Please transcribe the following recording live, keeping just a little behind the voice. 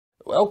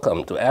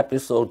Welcome to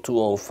episode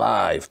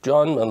 205,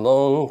 John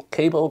Malone,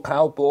 Cable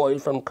Cowboy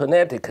from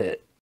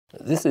Connecticut.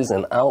 This is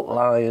an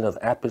outline of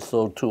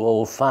episode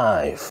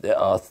 205. There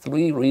are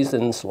 3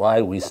 reasons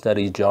why we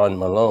study John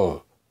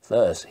Malone.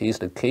 First, he's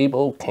the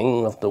cable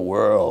king of the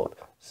world.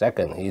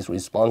 Second, he's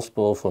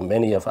responsible for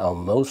many of our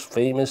most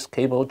famous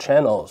cable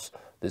channels,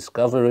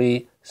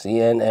 Discovery,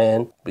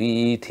 CNN,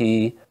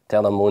 BET,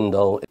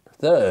 Telemundo.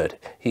 Third,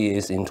 he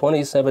is in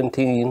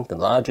 2017 the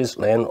largest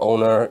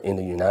landowner in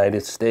the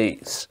United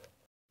States.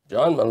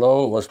 John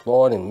Malone was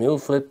born in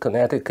Milford,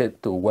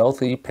 Connecticut to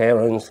wealthy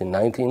parents in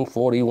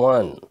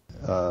 1941.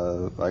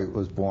 I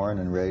was born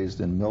and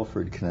raised in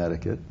Milford,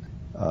 Connecticut.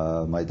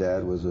 My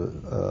dad was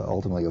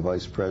ultimately a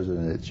vice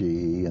president at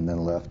GE and then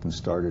left and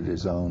started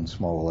his own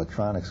small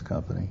electronics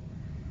company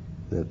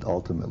that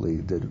ultimately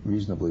did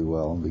reasonably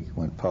well and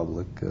went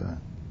public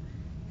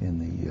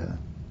in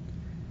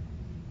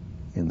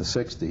the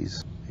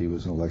 60s. He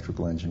was an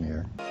electrical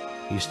engineer.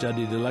 He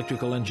studied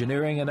electrical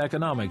engineering and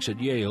economics at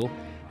Yale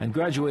and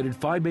graduated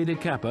Phi Beta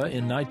Kappa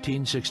in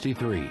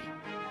 1963.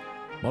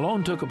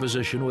 Malone took a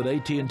position with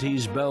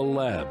AT&T's Bell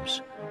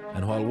Labs,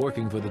 and while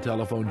working for the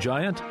telephone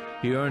giant,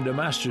 he earned a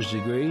master's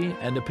degree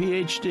and a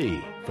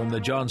PhD from the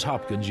Johns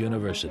Hopkins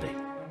University.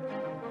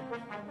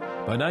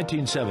 By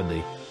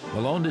 1970,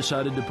 Malone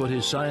decided to put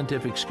his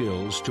scientific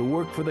skills to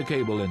work for the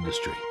cable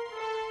industry.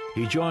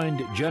 He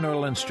joined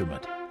General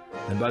Instrument,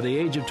 and by the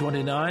age of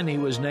 29, he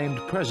was named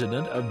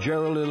president of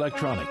Gerald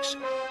Electronics,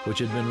 which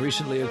had been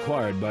recently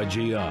acquired by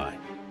GI.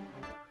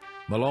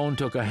 Malone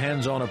took a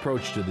hands-on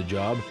approach to the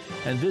job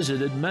and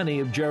visited many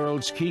of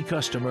Gerald's key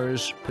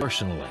customers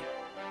personally.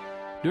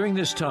 During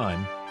this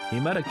time, he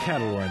met a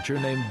cattle rancher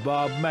named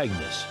Bob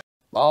Magness.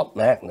 Bob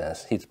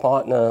Magness, his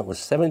partner, was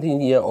 17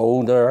 years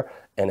older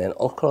and an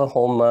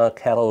Oklahoma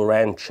cattle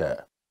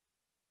rancher.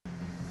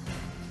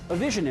 A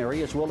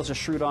visionary as well as a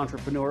shrewd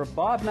entrepreneur,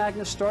 Bob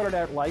Magness started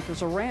out life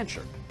as a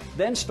rancher,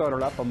 then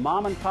started up a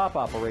mom-and-pop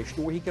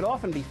operation where he could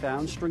often be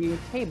found stringing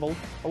cable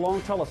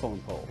along telephone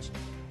poles.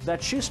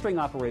 That shoestring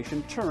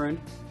operation turned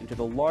into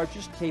the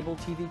largest cable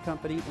TV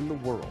company in the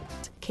world.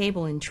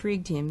 Cable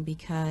intrigued him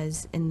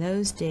because in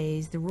those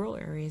days the rural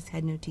areas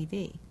had no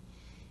TV.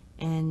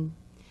 And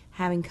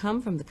having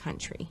come from the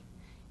country,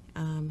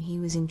 he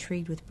was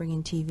intrigued with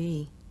bringing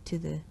TV to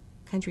the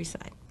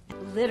countryside.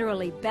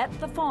 Literally bet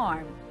the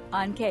farm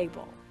on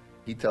cable.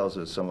 He tells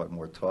a somewhat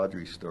more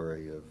tawdry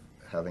story of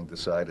having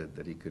decided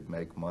that he could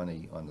make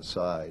money on the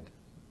side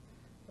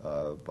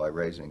by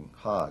raising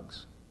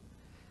hogs.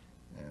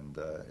 And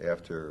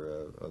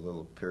after a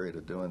little period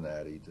of doing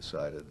that, he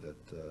decided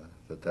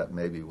that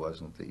maybe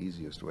wasn't the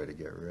easiest way to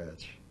get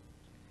rich.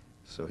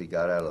 So he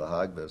got out of the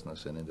hog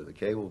business and into the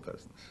cable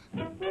business.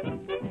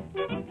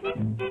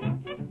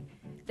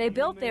 They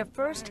built their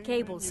first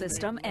cable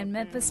system in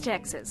Memphis,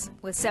 Texas,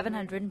 with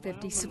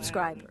 750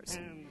 subscribers.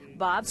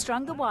 Bob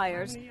strung the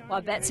wires,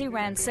 while Betsy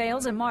ran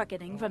sales and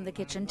marketing from the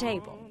kitchen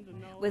table.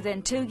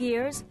 Within 2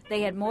 years,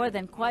 they had more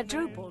than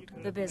quadrupled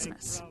the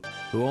business.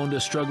 Who owned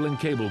a struggling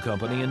cable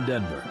company in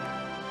Denver.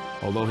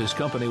 Although his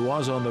company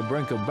was on the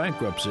brink of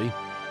bankruptcy,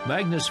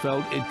 Magness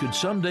felt it could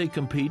someday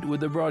compete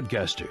with the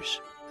broadcasters.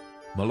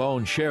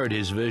 Malone shared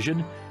his vision,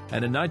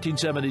 and in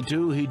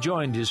 1972 he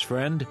joined his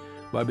friend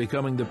by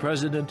becoming the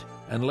president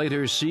and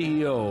later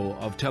CEO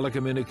of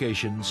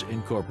Telecommunications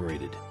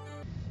Incorporated.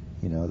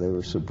 You know, they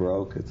were so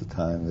broke at the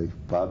time.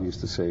 Bob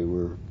used to say,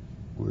 we're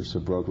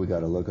so broke we got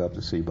to look up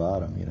to see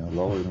bottom, you know,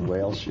 lower than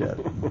whale shit.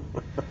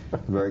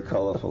 Very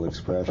colorful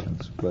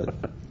expressions. But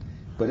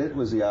it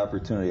was the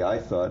opportunity, I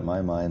thought, in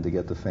my mind, to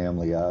get the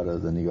family out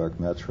of the New York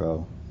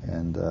metro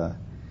and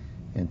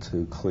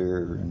into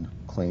clear and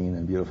clean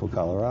and beautiful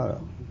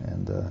Colorado.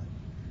 And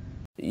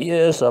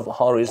Years of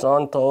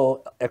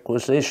horizontal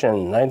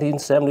acquisition,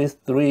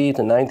 1973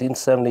 to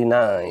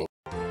 1979.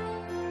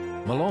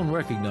 Malone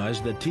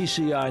recognized that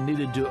TCI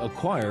needed to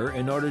acquire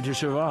in order to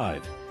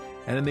survive.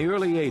 And in the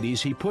early 80s,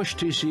 he pushed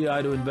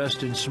TCI to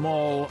invest in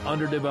small,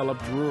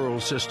 underdeveloped rural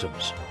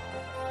systems.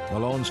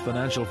 Malone's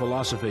financial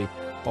philosophy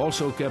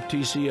also kept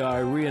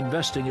TCI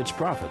reinvesting its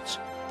profits.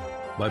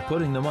 By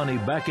putting the money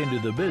back into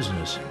the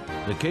business,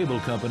 the cable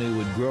company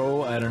would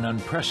grow at an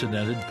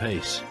unprecedented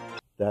pace.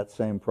 That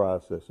same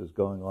process is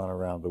going on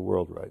around the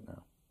world right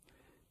now.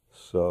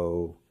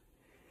 So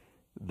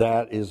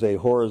that is a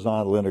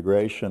horizontal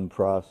integration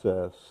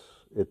process.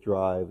 It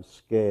drives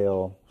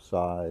scale,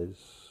 size,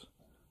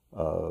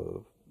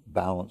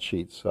 balance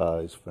sheet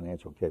size,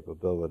 financial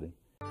capability.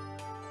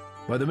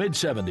 By the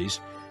mid-70s,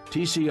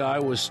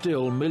 TCI was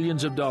still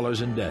millions of dollars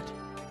in debt,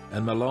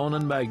 and Malone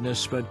and Magness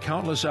spent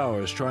countless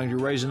hours trying to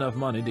raise enough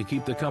money to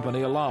keep the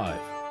company alive.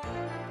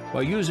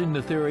 By using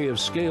the theory of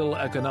scale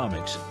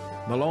economics,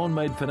 Malone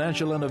made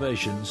financial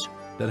innovations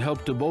that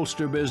helped to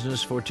bolster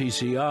business for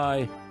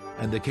TCI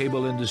and the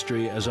cable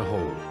industry as a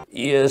whole.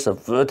 Years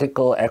of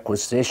vertical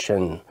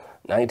acquisition,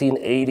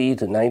 1980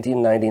 to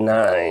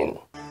 1999.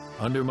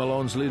 Under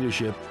Malone's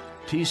leadership,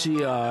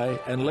 TCI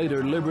and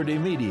later Liberty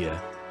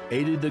Media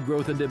aided the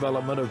growth and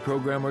development of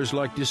programmers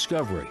like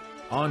Discovery,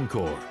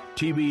 Encore,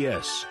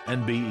 TBS,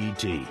 and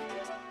BET.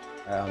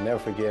 I'll never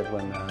forget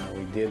when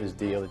we did this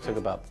deal. It took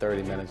about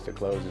 30 minutes to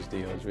close this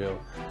deal. It was real.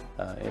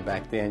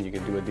 Back then, you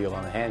could do a deal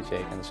on a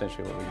handshake, and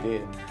essentially what we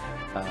did.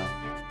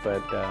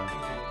 But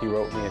he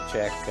wrote me a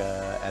check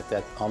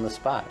on the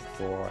spot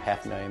for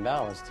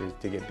 $500,000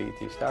 to get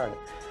BT started.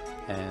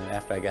 And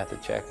after I got the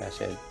check, I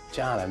said,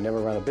 "John, I've never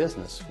run a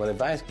business. What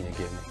advice can you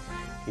give me?"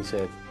 He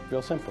said,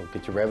 "Real simple.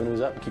 Get your revenues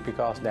up and keep your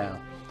costs down."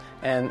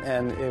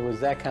 And it was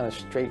that kind of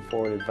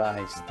straightforward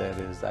advice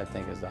that I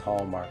think is the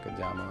hallmark of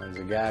John Malone.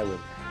 He's a guy with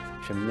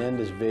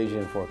tremendous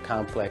vision for a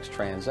complex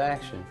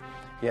transaction,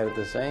 yet at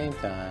the same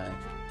time,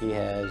 he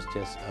has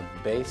just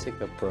a basic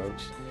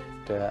approach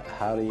to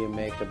how do you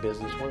make a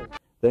business work.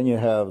 Then you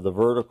have the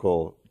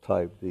vertical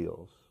type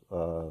deals.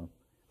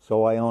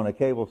 So I own a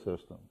cable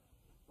system.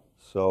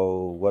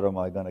 So what am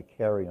I going to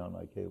carry on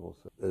my cable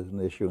system? There's an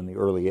issue in the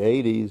early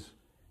 80s.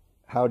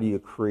 How do you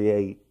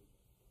create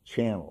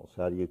channels?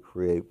 How do you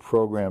create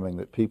programming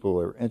that people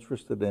are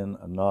interested in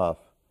enough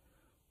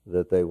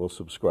that they will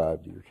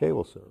subscribe to your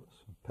cable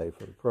service and pay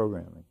for the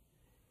programming?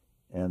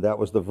 And that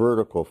was the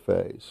vertical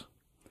phase.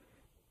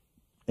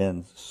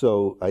 And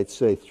so I'd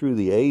say through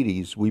the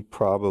 80s, we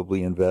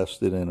probably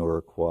invested in or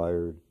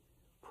acquired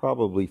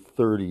probably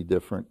 30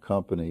 different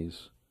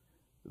companies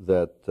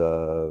that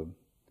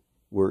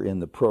were in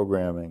the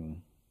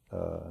programming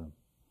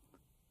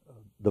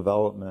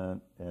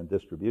development and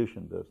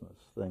distribution business.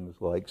 Things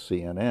like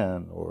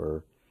CNN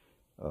or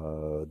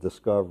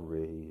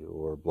Discovery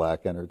or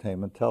Black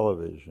Entertainment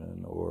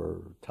Television or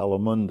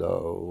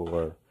Telemundo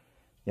or,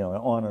 you know,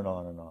 on and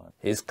on and on.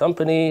 His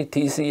company,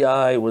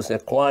 TCI, was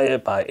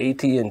acquired by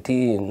AT&T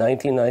in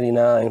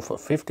 1999 for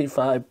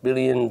 $55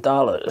 billion.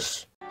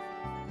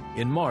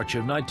 In March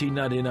of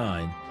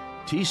 1999,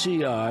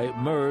 TCI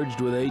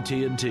merged with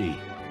AT&T.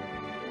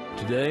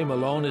 Today,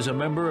 Malone is a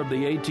member of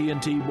the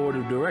AT&T Board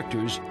of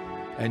Directors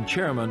and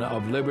chairman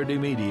of Liberty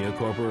Media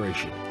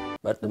Corporation.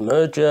 But the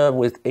merger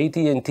with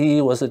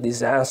AT&T was a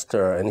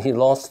disaster, and he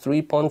lost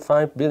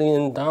 $3.5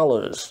 billion.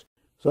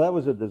 So that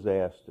was a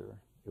disaster.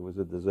 It was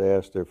a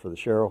disaster for the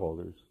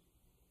shareholders.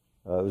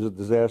 It was a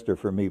disaster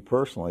for me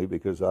personally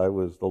because I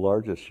was the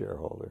largest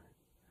shareholder.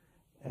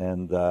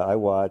 And I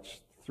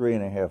watched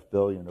 $3.5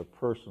 billion of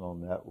personal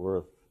net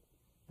worth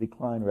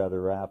decline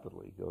rather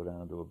rapidly, go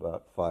down to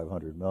about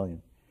 $500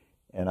 million.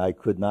 And I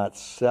could not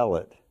sell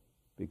it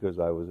because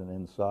I was an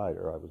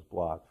insider. I was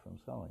blocked from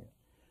selling it.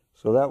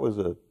 So that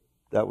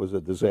was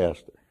a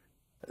disaster.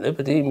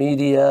 Liberty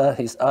Media,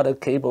 his other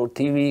cable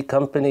TV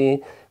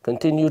company,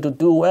 continued to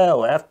do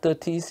well after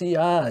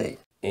TCI.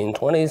 In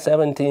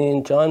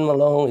 2017, John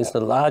Malone is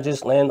the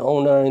largest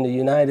landowner in the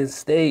United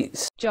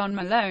States. John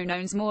Malone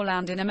owns more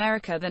land in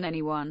America than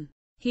anyone.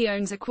 He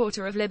owns a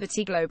quarter of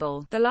Liberty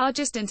Global, the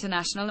largest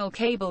international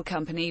cable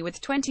company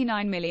with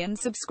 29 million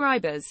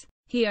subscribers.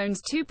 He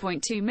owns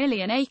 2.2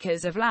 million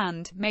acres of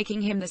land,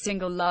 making him the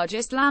single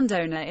largest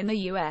landowner in the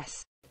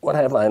U.S. What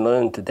have I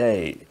learned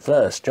today?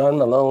 First, John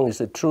Malone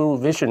is a true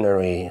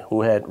visionary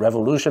who had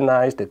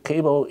revolutionized the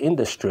cable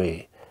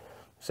industry.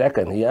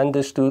 Second, he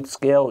understood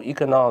scale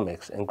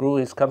economics and grew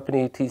his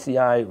company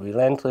TCI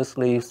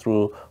relentlessly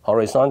through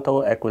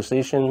horizontal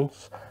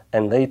acquisitions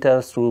and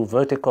later through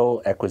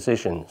vertical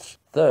acquisitions.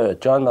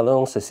 Third, John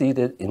Malone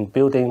succeeded in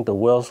building the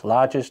world's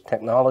largest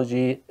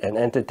technology and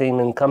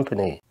entertainment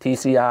company,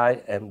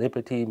 TCI and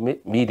Liberty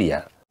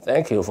Media.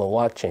 Thank you for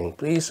watching.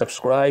 Please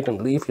subscribe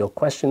and leave your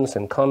questions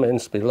and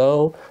comments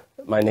below.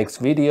 My next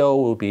video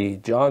will be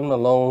John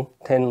Malone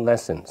 10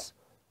 Lessons.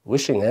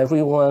 Wishing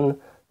everyone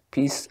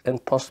peace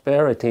and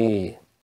prosperity.